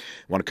forward. I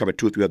want to cover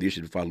 2 or 3 other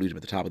issues before I lose them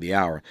at the top of the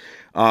hour.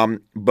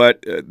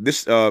 But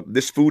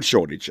this food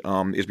shortage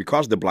is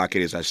because of the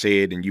blockade, as I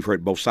said, and you've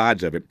heard both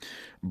sides of it.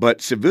 But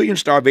civilian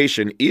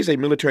starvation is a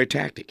military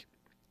tactic.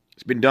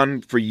 It's been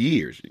done for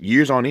years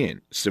on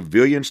end.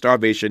 Civilian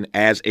starvation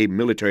as a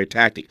military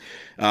tactic.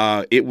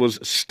 It was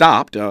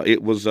stopped.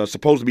 It was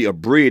supposed to be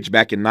abridged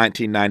back in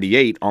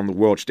 1998 on the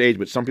world stage,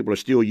 but some people are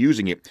still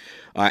using it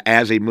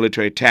as a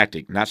military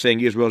tactic. Not saying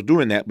Israel's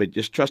doing that, but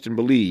just trust and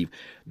believe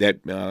that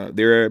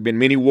there have been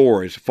many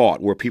wars fought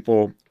where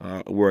people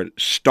were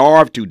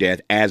starved to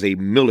death as a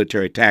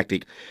military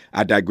tactic.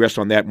 I digress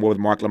on that more with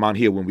Marc Lamont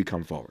Hill when we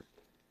come forward.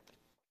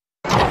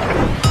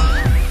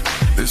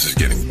 This is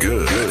getting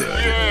good.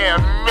 Yeah,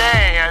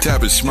 man.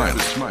 Tavis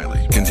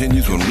Smiley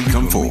continues when we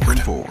come forward.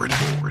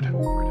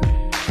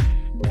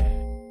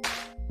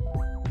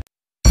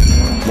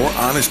 More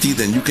honesty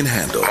than you can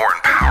handle. More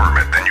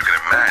empowerment than you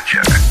can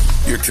imagine.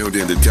 You're tuned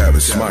in to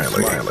Tavis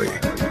Smiley.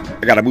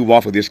 I got to move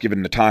off of this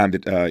given the time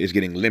that is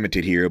getting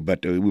limited here,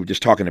 but we were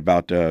just talking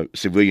about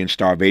civilian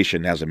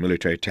starvation as a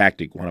military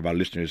tactic. One of our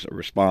listeners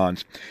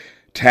responds,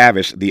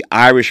 Tavis, the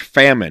Irish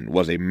famine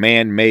was a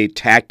man-made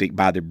tactic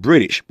by the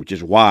British, which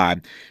is why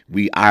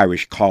we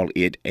Irish call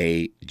it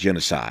a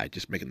genocide.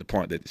 Just making the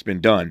point that it's been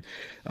done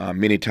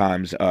many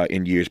times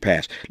in years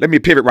past. Let me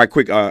pivot right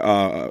quick,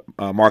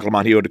 Marc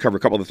Lamont Hill, to cover a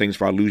couple of things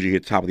before I lose you here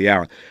at the top of the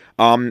hour.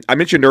 I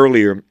mentioned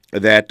earlier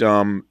that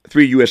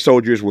 3 U.S.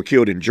 soldiers were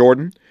killed in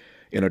Jordan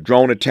in a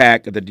drone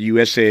attack that the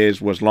U.S.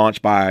 says was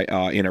launched by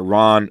an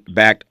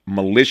Iran-backed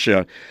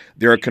militia.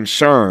 There are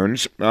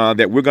concerns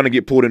that we're going to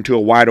get pulled into a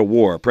wider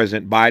war.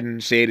 President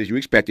Biden said, as you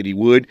expected he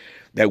would,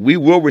 that we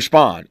will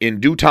respond in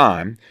due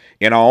time,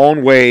 in our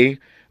own way.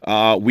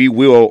 We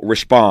will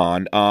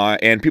respond.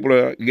 And people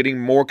are getting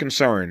more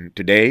concerned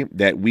today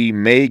that we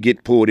may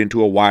get pulled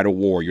into a wider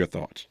war. Your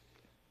thoughts?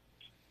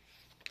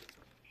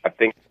 I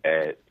think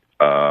that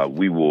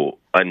we will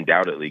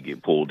undoubtedly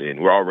get pulled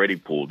in. We're already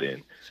pulled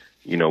in.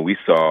 You know, we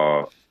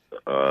saw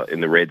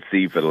in the Red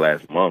Sea for the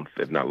last month,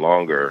 if not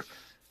longer,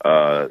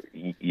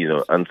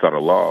 Ansar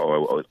Allah,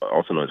 or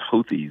also known as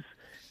Houthis,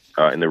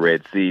 in the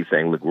Red Sea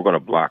saying, look, we're going to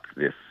block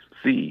this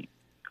sea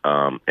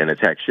and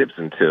attack ships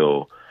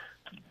until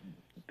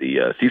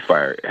the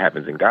ceasefire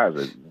happens in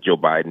Gaza. Joe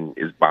Biden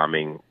is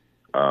bombing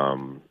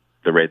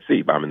the Red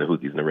Sea, bombing the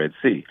Houthis in the Red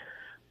Sea.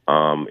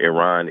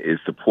 Iran is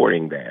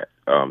supporting that.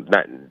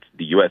 Not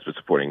the U.S., but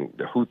supporting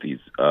the Houthis.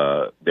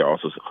 They're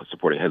also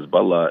supporting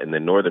Hezbollah in the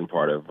northern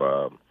part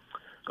of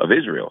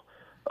Israel,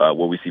 where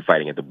we see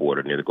fighting at the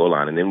border near the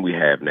Golan. And then we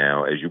have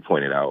now, as you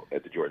pointed out,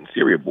 at the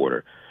Jordan-Syria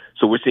border.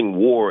 So we're seeing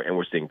war and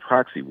we're seeing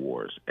proxy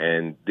wars.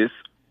 And this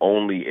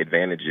only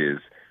advantages,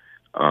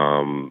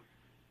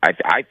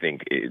 I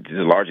think,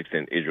 to a large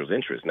extent, Israel's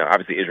interest. Now,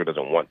 obviously, Israel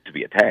doesn't want to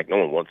be attacked. No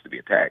one wants to be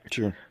attacked.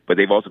 Sure. But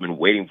they've also been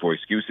waiting for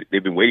excuses.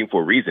 They've been waiting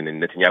for a reason,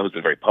 and Netanyahu's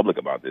been very public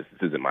about this.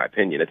 This isn't my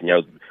opinion.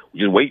 Netanyahu's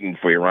just waiting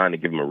for Iran to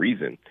give him a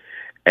reason.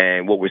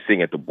 And what we're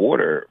seeing at the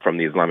border from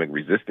the Islamic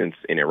Resistance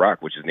in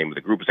Iraq, which is the name of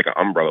the group, it's like an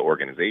umbrella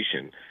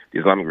organization. The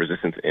Islamic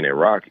Resistance in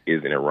Iraq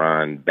is an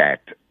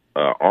Iran-backed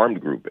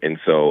armed group. And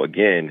so,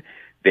 again,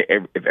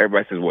 if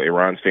everybody says, well,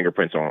 Iran's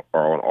fingerprints are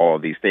on all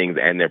of these things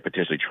and they're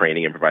potentially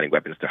training and providing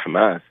weapons to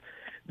Hamas,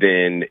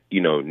 then,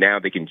 now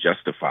they can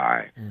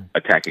justify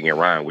attacking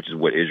Iran, which is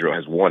what Israel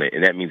has wanted.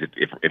 And that means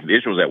if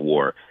Israel's at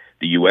war,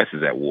 the U.S.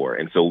 is at war.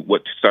 And so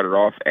what started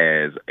off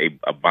as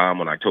a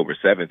bomb on October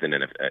 7th and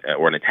then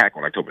or an attack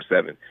on October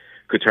 7th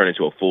could turn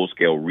into a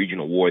full-scale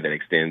regional war that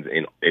extends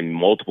in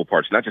multiple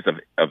parts, not just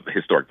of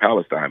historic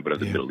Palestine, but of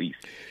the Middle East.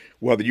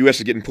 Well, the U.S.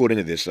 is getting pulled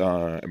into this.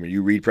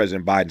 You read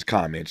President Biden's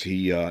comments.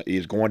 He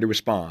is going to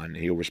respond.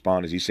 He'll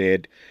respond, as he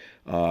said,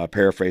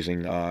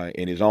 paraphrasing,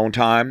 in his own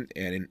time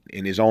and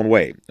in his own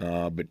way.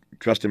 But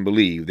trust and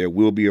believe there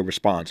will be a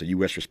response, a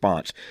U.S.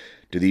 response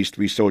to these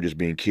 3 soldiers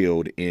being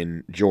killed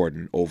in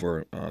Jordan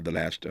over the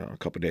last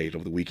couple of days,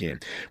 over the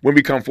weekend. When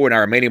we come forward in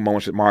our remaining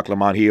moments with Marc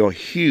Lamont Hill,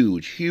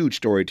 huge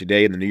story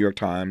today in the New York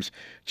Times.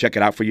 Check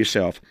it out for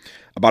yourself.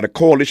 About a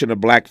coalition of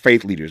black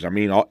faith leaders. I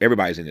mean,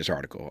 everybody's in this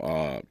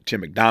article.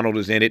 Tim McDonald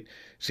is in it.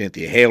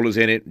 Cynthia Hale is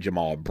in it.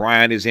 Jamal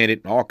Bryant is in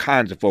it. All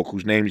kinds of folk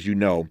whose names you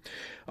know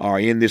are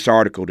in this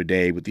article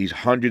today with these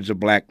hundreds of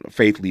black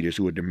faith leaders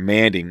who are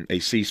demanding a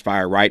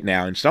ceasefire right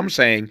now. And some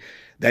saying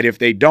that if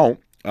they don't,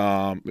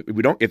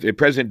 if the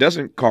president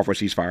doesn't call for a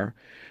ceasefire,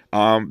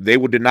 they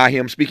will deny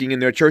him speaking in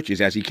their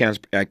churches as he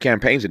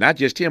campaigns, and not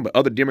just him, but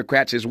other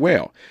Democrats as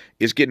well.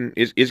 It's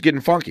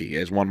getting funky,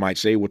 as one might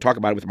say. We'll talk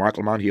about it with Marc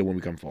Lamont Hill when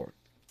we come forward.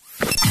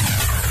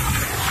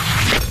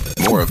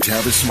 More of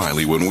Tavis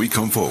Smiley when we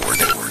come forward.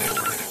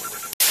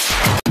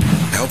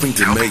 Helping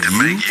to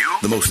make you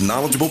the most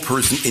knowledgeable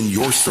person in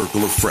your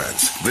circle of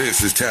friends.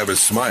 This is Tavis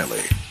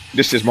Smiley.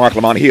 This is Marc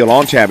Lamont Hill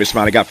on Tavis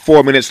Smiley. I got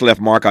 4 minutes left,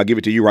 Mark. I'll give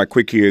it to you right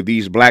quick here.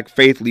 These black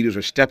faith leaders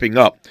are stepping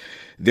up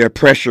their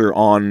pressure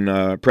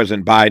on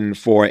President Biden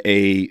for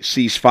a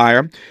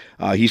ceasefire.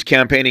 He's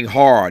campaigning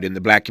hard in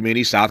the black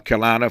community. South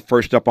Carolina,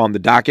 first up on the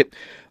docket.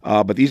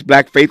 But these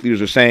black faith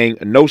leaders are saying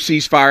no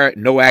ceasefire,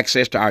 no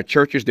access to our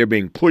churches. They're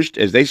being pushed,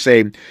 as they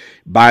say,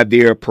 by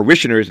their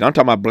parishioners. And I'm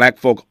talking about black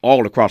folk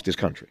all across this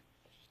country.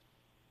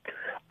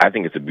 I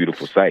think it's a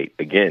beautiful sight.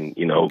 Again,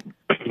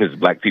 as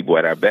black people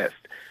at our best.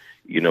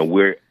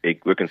 We're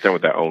concerned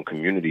with our own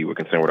community. We're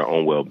concerned with our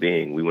own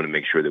well-being. We want to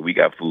make sure that we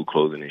got food,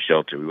 clothing, and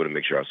shelter. We want to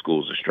make sure our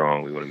schools are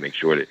strong. We want to make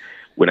sure that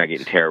we're not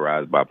getting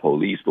terrorized by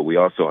police. But we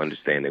also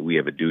understand that we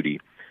have a duty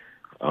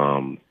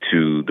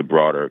to the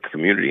broader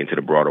community and to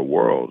the broader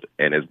world.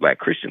 And as black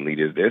Christian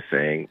leaders, they're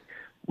saying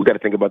we got to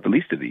think about the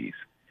least of these.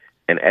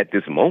 And at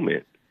this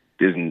moment,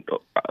 there's in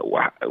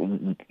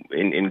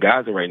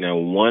Gaza right now,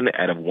 1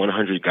 out of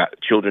 100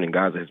 children in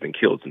Gaza has been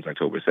killed since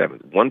October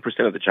 7th.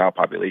 1% of the child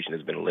population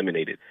has been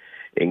eliminated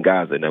in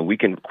Gaza. Now, we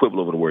can quibble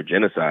over the word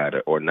genocide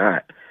or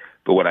not,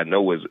 but what I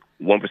know is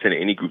 1% of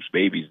any group's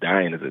babies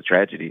dying is a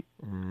tragedy,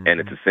 and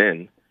it's a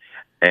sin.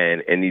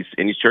 And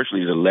these church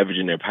leaders are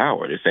leveraging their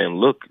power. They're saying,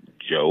 look,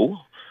 Joe,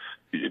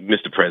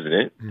 Mr.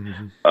 President,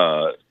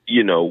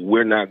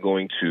 we're not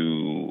going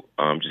to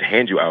just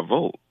hand you our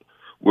vote.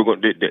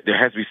 There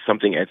has to be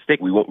something at stake.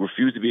 We won't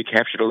refuse to be a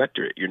captured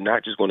electorate. You're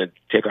not just going to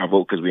take our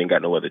vote because we ain't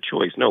got no other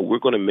choice. No, we're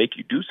going to make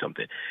you do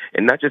something.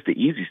 And not just the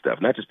easy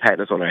stuff, not just patting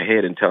us on our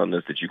head and telling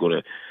us that you're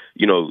going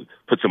to,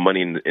 put some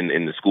money in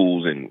the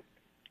schools and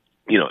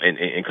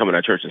come in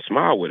our church and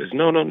smile with us.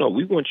 No.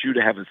 We want you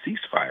to have a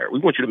ceasefire. We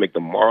want you to make the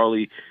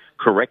morally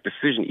correct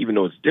decision, even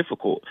though it's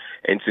difficult.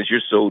 And since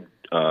you're so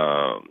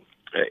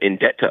in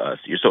debt to us,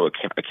 you're so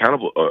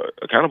accountable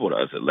to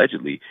us,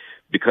 allegedly,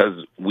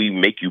 because we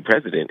make you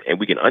president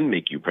and we can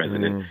unmake you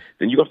president,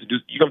 then you have to do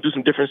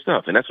some different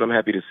stuff, and that's what I'm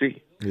happy to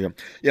see. Yeah.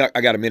 I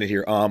got a minute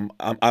here. I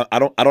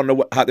don't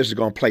know how this is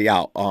going to play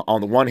out.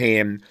 On the one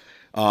hand,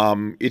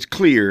 it's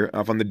clear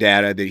from the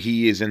data that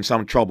he is in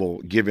some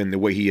trouble given the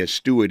way he has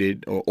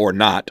stewarded or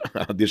not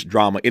this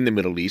drama in the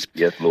Middle East.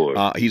 Yes, Lord.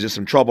 He's in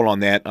some trouble on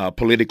that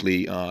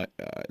politically.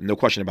 No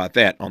question about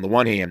that. On the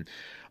one hand.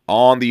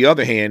 On the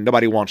other hand,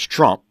 nobody wants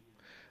Trump.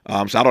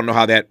 So I don't know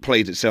how that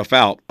plays itself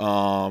out.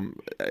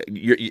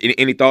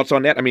 Any thoughts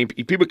on that? I mean,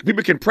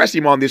 people can press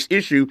him on this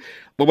issue,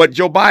 but what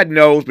Joe Biden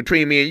knows,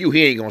 between me and you,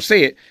 he ain't gonna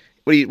say it.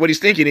 What he's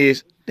thinking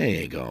is, they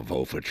ain't gonna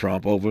vote for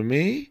Trump over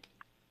me.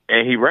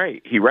 And he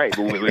right.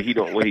 But what he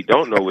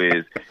don't know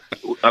is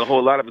a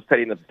whole lot of us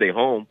telling him to stay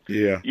home.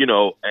 Yeah.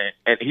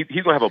 And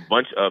he's gonna have a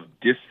bunch of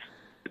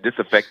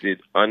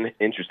disaffected,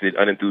 uninterested,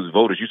 unenthused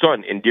voters. You saw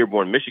in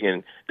Dearborn,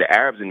 Michigan, the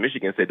Arabs in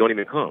Michigan said, "Don't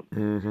even come.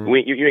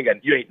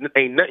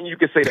 Ain't nothing you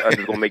can say to us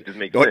that's gonna make this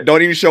make sense.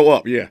 Don't even show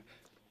up." Yeah.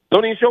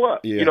 Don't even show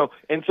up. Yeah.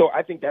 And so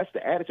I think that's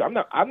the attitude.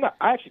 I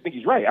actually think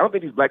he's right. I don't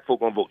think these black folk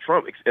gonna vote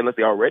Trump unless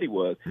they already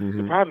was.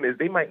 The problem is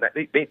they might not.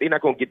 They're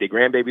not gonna get their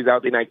grandbabies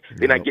out.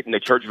 They're not getting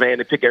the church van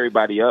to pick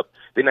everybody up.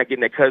 They're not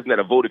getting that cousin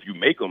that'll vote if you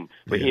make them,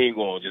 but he ain't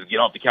gonna just get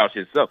off the couch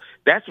himself.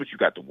 That's what you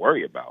got to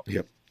worry about.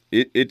 Yep.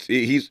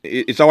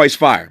 It's always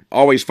fire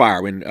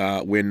when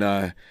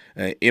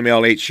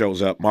MLH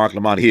shows up, Marc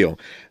Lamont Hill,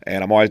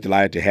 and I'm always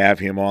delighted to have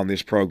him on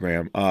this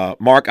program.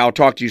 Mark, I'll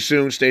talk to you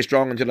soon. Stay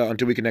strong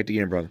until we connect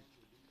again, brother.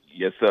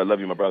 Yes, sir.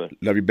 Love you, my brother.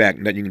 Love you back.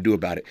 Nothing you can do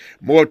about it.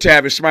 More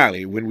Tavis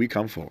Smiley when we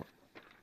come forward.